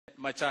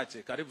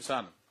machache. Karibu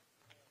sana.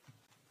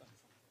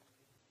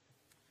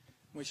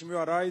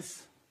 Mheshimiwa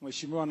Rais,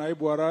 Mheshimiwa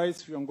Naibu wa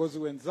Rais, viongozi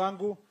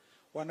wenzangu,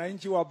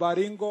 wananchi wa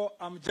Baringo,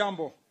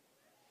 amjambo.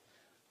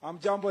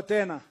 Amjambo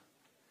tena.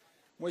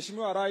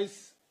 Mheshimiwa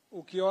Rais,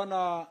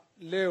 ukiona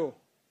leo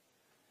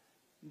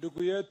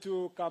ndugu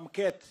yetu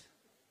Kamket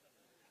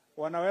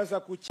wanaweza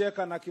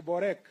kucheka na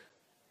Kiborek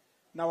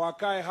na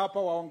wakae hapa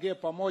waongee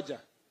pamoja,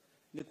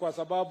 ni kwa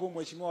sababu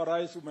Mheshimiwa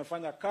Rais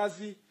umefanya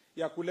kazi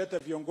ya kuleta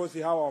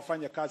viongozi hawa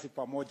wafanye kazi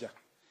pamoja.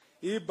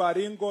 Hii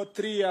Baringo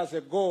 3 years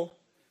ago,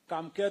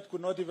 Kamket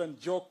could not even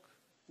joke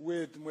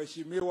with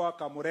Mheshimiwa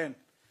Kamuren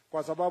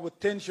kwa sababu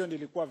tension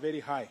ilikuwa very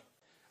high.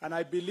 And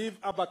I believe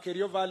hapa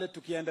Kerio Valley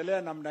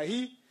tukiendelea namna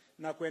hii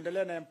na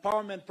kuendelea na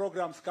empowerment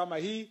programs kama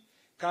hii,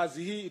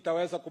 kazi hii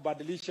itaweza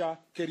kubadilisha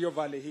Kerio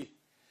Valley hii.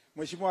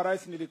 Mheshimiwa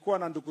Rais, nilikuwa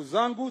na ndugu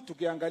zangu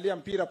tukiangalia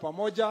mpira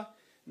pamoja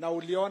na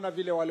uliona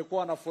vile walikuwa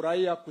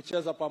wanafurahia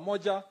kucheza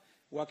pamoja,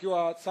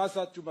 wakiwa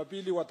sasa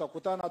Jumapili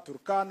watakutana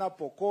Turkana,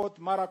 Pokot,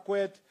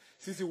 Marakwet.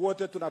 Sisi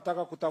wote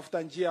tunataka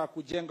kutafuta njia ya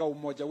kujenga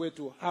umoja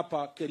wetu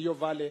hapa Kerio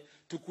Valley,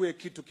 tukue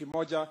kitu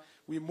kimoja.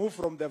 We move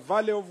from the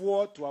valley of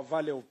war to a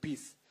valley of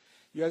peace.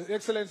 Your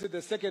Excellency,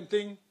 the second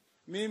thing,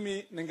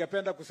 mimi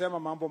ningependa kusema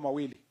mambo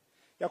mawili.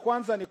 Ya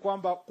kwanza ni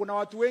kwamba kuna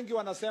watu wengi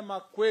wanasema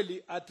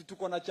kweli ati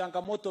tuko na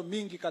changamoto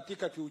mingi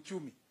katika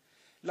kiuchumi.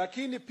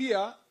 Lakini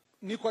pia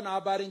niko na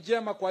habari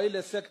njema kwa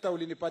ile sekta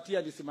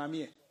ulinipatia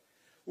nisimamie.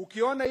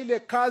 Ukiona ile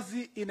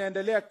kazi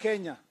inaendelea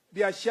Kenya,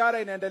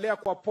 biashara inaendelea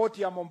kwa port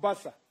ya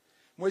Mombasa.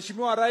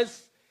 Mheshimiwa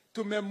Rais,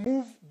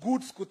 tumemove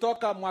goods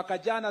kutoka mwaka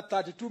jana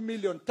 32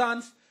 million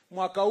tons,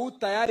 mwaka huu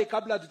tayari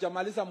kabla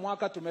tujamaliza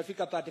mwaka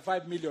tumefika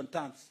 35 million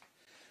tons.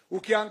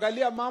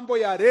 Ukiangalia mambo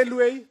ya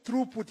railway,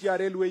 throughput ya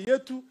railway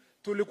yetu,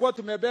 tulikuwa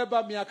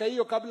tumebeba miaka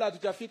hiyo kabla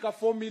hatujafika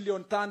 4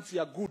 million tons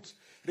ya goods.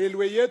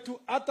 Railway yetu,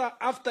 hata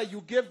after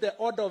you gave the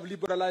order of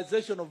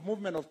liberalization of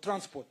movement of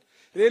transport,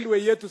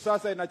 railway yetu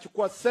sasa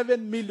inachukua 7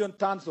 million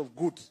tons of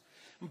goods.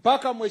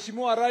 Mpaka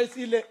Mheshimiwa Rais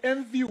ile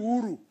MV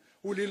Uhuru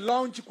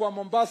ulilaunch kwa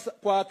Mombasa,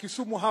 kwa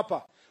Kisumu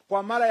hapa,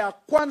 kwa mara ya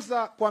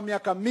kwanza kwa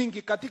miaka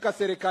mingi katika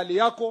serikali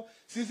yako,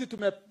 sisi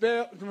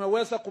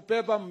tumeweza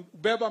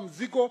kubeba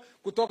mzigo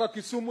kutoka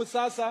Kisumu.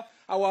 Sasa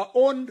our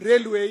own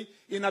railway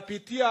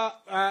inapitia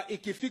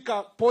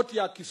ikifika port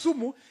ya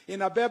Kisumu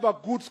inabeba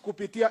goods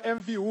kupitia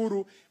MV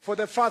Uhuru. For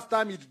the first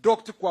time it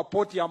docked kwa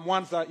port ya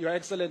Mwanza, Your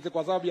Excellency,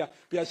 kwa sababu ya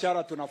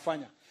biashara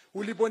tunafanya.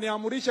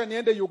 Uliponiamurisha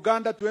niende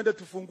Uganda tuende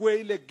tufungue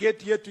ile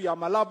gate yetu ya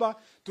Malaba,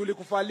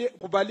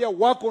 tulikubalia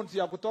wagons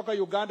ya kutoka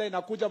Uganda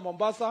inakuja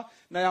Mombasa,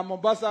 na ya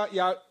Mombasa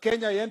ya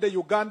Kenya iende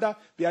Uganda.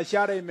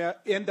 Biashara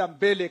imeenda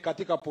mbele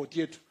katika port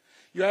yetu.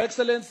 Your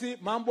Excellency,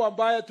 mambo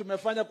ambayo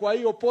tumefanya kwa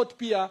hiyo port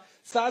pia,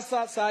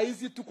 sasa saa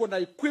hizi tuko na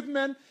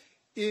equipment.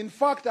 In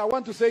fact, I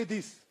want to say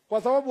this,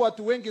 kwa sababu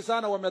watu wengi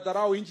sana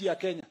wamedharau nchi ya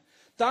Kenya.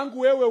 Tangu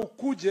wewe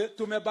ukuje,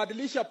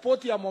 tumebadilisha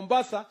port ya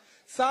Mombasa.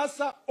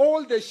 Sasa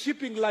all the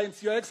shipping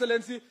lines, Your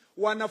Excellency,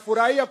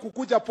 wanafurahia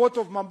kukuja port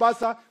of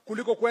Mombasa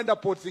kuliko kwenda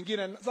port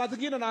zingine. Saa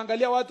zingine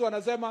naangalia watu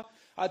wanasema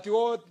ati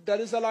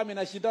Dar es Salaam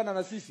inashindana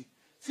na sisi.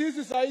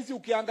 Sisi saa hizi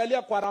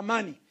ukiangalia kwa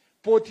ramani,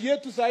 port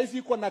yetu saa hizi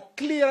iko na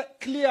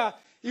clear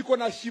iko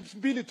na ships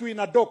mbili tu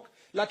ina dock.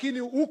 Lakini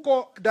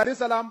huko Dar es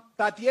Salaam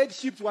 38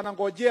 ships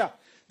wanangojea.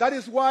 That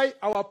is why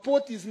our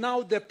port is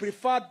now the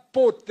preferred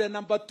port, the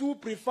number 2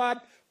 preferred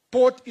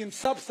port in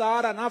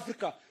sub-Saharan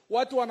Africa.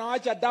 Watu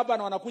wanaacha Durban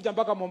na wanakuja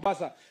mpaka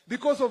Mombasa.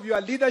 Because of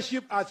your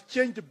leadership has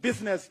changed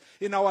business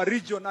in our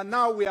region, and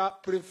now we are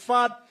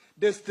preferred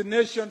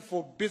destination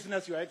for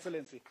business, Your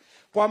Excellency.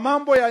 Kwa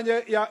mambo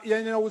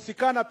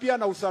yanayohusikana pia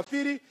na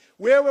usafiri,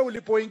 wewe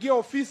ulipoingia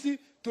ofisi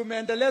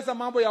tumeendeleza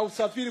mambo ya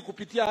usafiri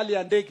kupitia hali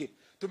ya ndege.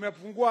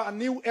 Tumefungua a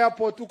new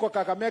airport huko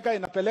Kakamega,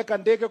 inapeleka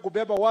ndege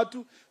kubeba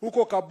watu,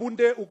 huko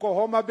Kabunde, huko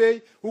Homa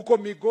Bay, huko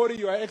Migori,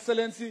 Your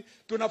Excellency.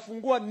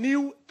 Tunafungua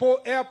new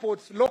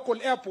airports,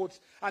 local airports,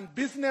 and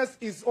business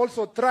is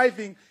also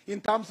thriving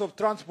in terms of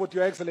transport,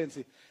 Your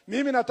Excellency.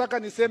 Mimi nataka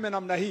niseme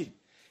namna hii,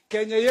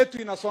 Kenya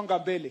yetu inasonga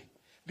mbele.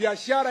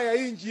 Biashara ya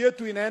hii nchi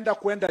yetu inaenda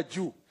kwenda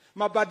juu.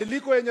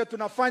 Mabadiliko yenye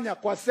tunafanya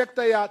kwa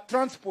sekta ya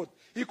transport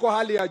iko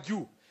hali ya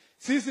juu.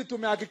 Sisi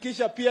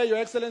tumehakikisha pia, Your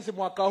Excellency,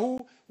 mwaka huu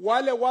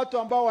wale watu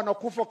ambao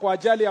wanakufa kwa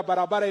ajali ya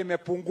barabara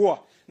imepungua,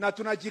 na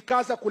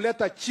tunajikaza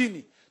kuleta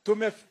chini.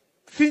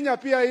 Tumefinya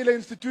pia ile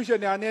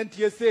institution ya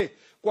NTSA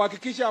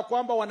kuhakikisha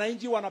kwamba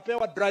wananchi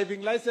wanapewa driving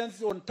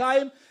license on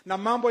time na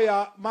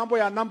mambo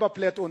ya number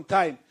plate on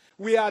time.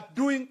 We are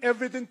doing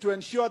everything to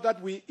ensure that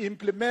we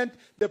implement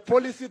the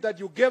policy that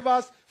you gave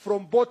us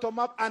from bottom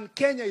up, and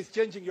Kenya is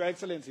changing, Your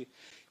Excellency.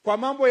 Kwa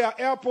mambo ya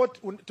airport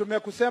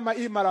tumekusema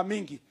hii mara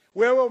mingi.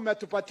 Wewe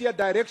umetupatia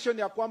direction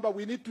ya kwamba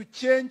we need to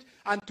change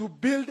and to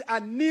build a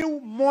new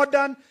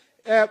modern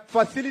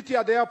facility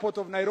at the airport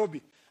of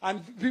Nairobi. And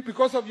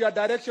because of your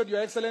direction, Your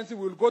Excellency,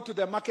 we will go to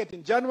the market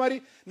in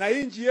January. Na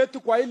nchi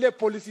yetu kwa ile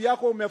policy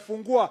yako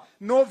umefungua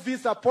no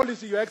visa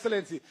policy, Your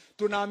Excellency,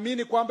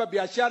 tunaamini kwamba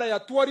biashara ya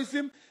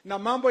tourism na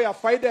mambo ya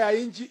faida ya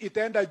nchi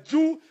itaenda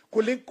juu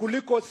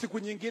kuliko siku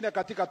nyingine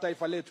katika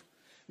taifa letu.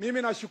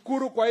 Mimi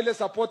nashukuru kwa ile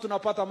support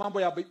tunapata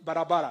mambo ya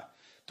barabara.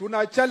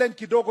 Tuna challenge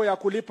kidogo ya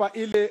kulipa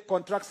ile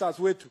contractors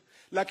wetu,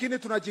 lakini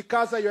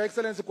tunajikaza Your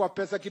Excellency kwa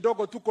pesa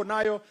kidogo tuko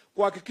nayo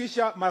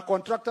kuhakikisha ma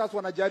contractors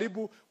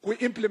wanajaribu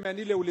kuimplement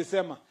ile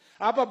ulisema.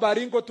 Hapa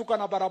Baringo tuko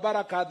na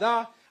barabara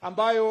kadhaa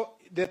ambayo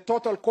the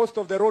total cost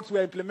of the roads we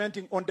are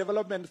implementing on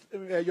development,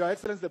 Your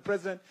Excellency the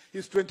President,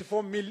 is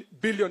 24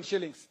 billion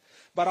shillings.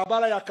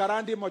 Barabara ya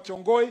Karandi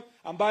Mochongoi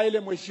ambayo ile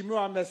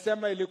mheshimiwa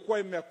amesema ilikuwa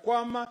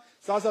imekwama,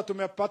 sasa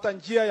tumepata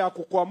njia ya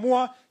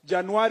kukwamua.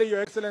 January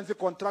Your Excellency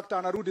contractor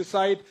anarudi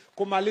site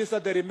kumaliza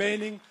the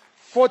remaining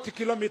 40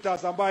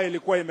 kilometers ambayo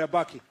ilikuwa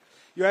imebaki.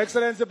 Your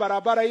Excellency,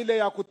 barabara ile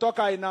ya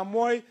kutoka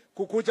Ainamoi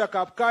kukuja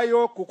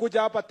Kapkayo,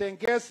 kukuja hapa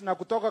Tenges na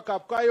kutoka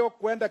Kapkayo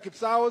kwenda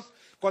Kipsaos,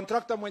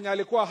 contractor mwenye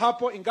alikuwa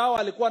hapo ingawa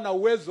alikuwa na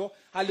uwezo,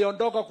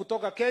 aliondoka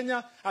kutoka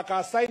Kenya,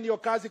 akaassign hiyo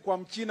kazi kwa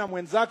mchina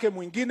mwenzake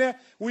mwingine,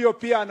 huyo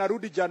pia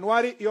anarudi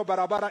Januari, hiyo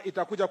barabara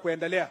itakuja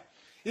kuendelea.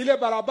 Ile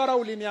barabara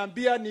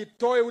uliniambia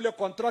nitoe ule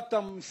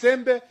contractor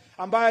Msembe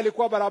ambaye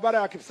alikuwa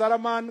barabara ya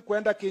Kipsaraman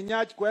kwenda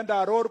Kinyach,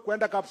 kwenda Aror,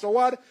 kwenda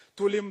Kapsowar,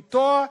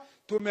 tulimtoa.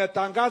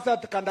 Tumetangaza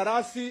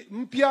kandarasi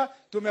mpya,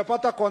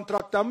 tumepata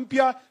contractor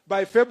mpya.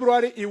 By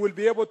February he will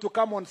be able to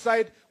come on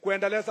site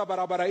kuendeleza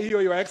barabara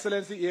hiyo, Your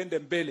Excellency, iende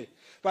mbele.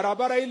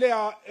 Barabara ile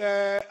ya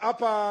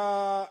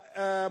hapa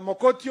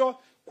Mokotio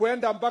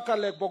kwenda mpaka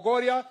Lake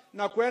Bogoria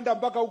na kwenda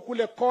mpaka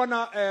ukule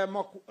kona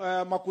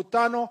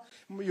Makutano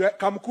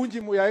Kamkunji,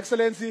 Your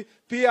Excellency,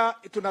 pia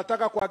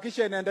tunataka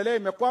kuhakikisha inaendelea.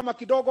 Imekwama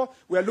kidogo,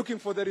 we are looking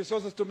for the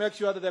resources to make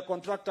sure that the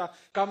contractor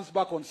comes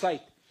back on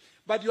site.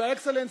 But Your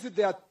Excellency,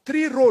 there are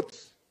three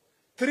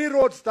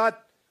roads that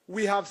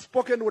we have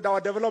spoken with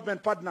our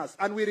development partners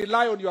and we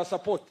rely on your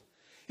support.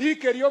 Hii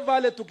Kerio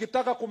Valley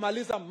tukitaka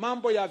kumaliza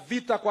mambo ya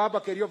vita kwa hapa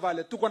Kerio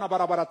Valley, tuko na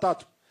barabara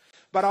tatu.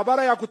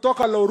 Barabara ya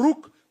kutoka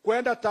Loruk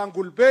kwenda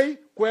Tangulbei,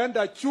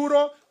 kwenda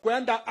Churo,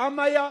 kwenda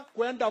Amaya,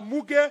 kwenda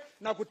Muge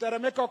na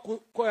kuteremeka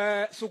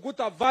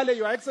Suguta Valley,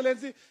 Your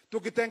Excellency.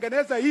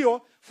 Tukitengeneza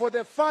hiyo, for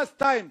the first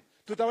time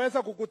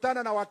tutaweza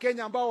kukutana na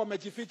Wakenya ambao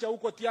wamejificha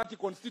huko Tiaty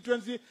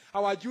constituency,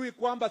 hawajui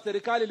kwamba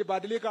serikali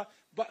ilibadilika,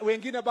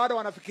 wengine bado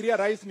wanafikiria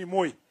rais ni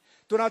Moi.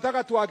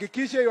 Tunataka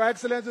tuhakikishe, Your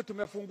Excellency,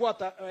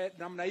 tumefungua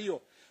namna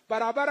hiyo.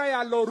 Barabara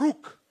ya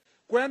Loruk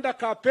kwenda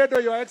Kapedo,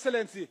 Your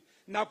Excellency,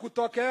 na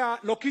kutokea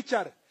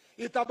Lokichar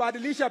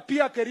itabadilisha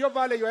pia Kerio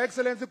Valley, Your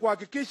Excellency,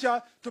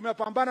 kuhakikisha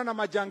tumepambana na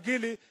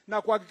majangili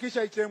na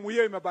kuhakikisha sehemu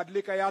hiyo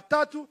imebadilika. Ya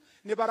tatu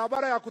ni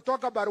barabara ya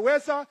kutoka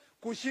Barwesa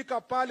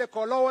kushika pale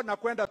Kolowo na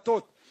kwenda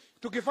Tot.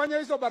 Tukifanya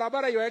hizo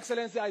barabara, Your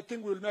Excellency, I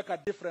think we will make a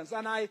difference.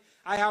 And I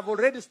have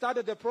already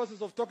started the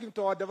process of talking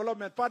to our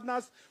development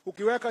partners.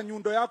 Ukiweka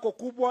nyundo yako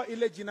kubwa,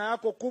 ile jina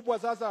yako kubwa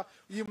sasa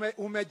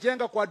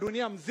umejenga kwa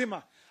dunia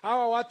mzima.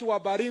 Hawa watu wa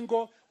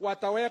Baringo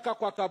wataweka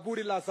kwa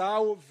kaburi la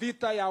sahau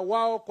vita ya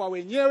wao kwa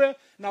wenyewe,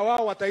 na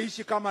wao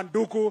wataishi kama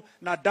ndugu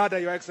na dada,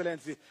 Your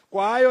Excellency.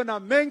 Kwa hayo na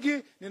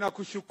mengi,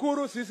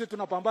 ninakushukuru. Sisi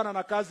tunapambana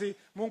na kazi.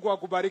 Mungu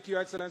akubariki,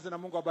 Your Excellency, na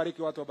Mungu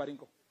abariki watu wa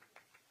Baringo.